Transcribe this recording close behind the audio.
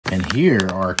And here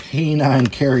are Canine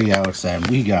carryouts, and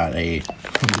we got an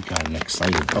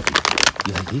excited puppy.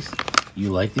 You like these? You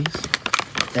like these?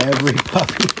 Every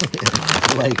puppy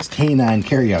likes Canine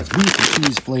carryouts. Beef and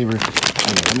cheese flavor.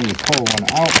 Okay, let me pull one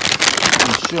out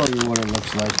and show you what it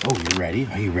looks like. Oh, you ready?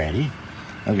 Are you ready?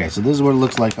 Okay, so this is what it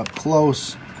looks like up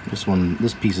close.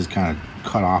 This piece is kind of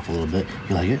cut off a little bit.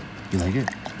 You like it? You like it?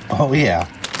 Oh yeah.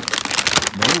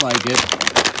 They like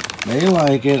it. They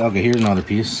like it. Okay, here's another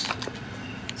piece.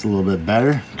 It's a little bit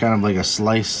better. Kind of like a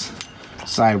sliced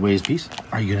sideways piece.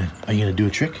 Are you gonna do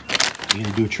a trick? Are you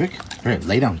gonna do a trick? All right,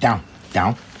 lay down, down,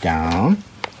 down, down,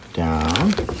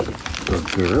 down. Good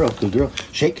girl, good girl.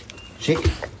 Shake, shake,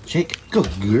 shake. Good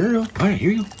girl. All right,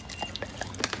 here you go.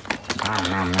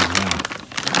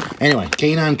 Anyway,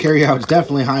 Canine carryouts,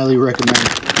 definitely highly recommend.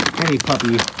 Any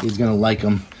puppy is gonna like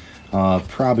them.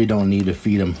 Probably don't need to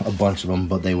feed them a bunch of them,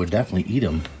 but they would definitely eat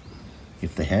them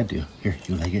if they had to. Here,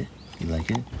 you like it? You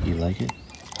like it? You like it?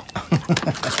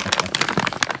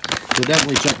 So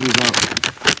definitely check these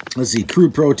out. Let's see,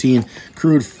 crude protein,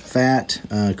 crude fat,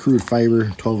 crude fiber,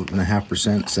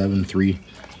 12.5%, 7.3.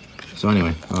 So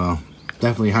anyway,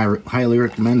 definitely highly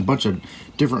recommend. A bunch of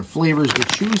different flavors to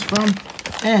choose from,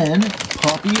 and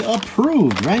puppy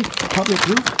approved, right? Puppy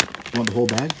approved. You want the whole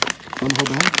bag? You want the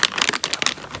whole bag?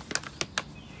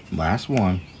 Last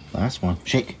one. Last one.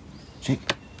 Shake, shake,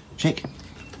 shake,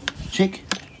 shake,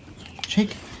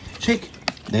 shake, shake.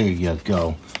 There you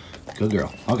go. Good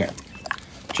girl. Okay.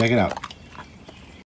 Check it out.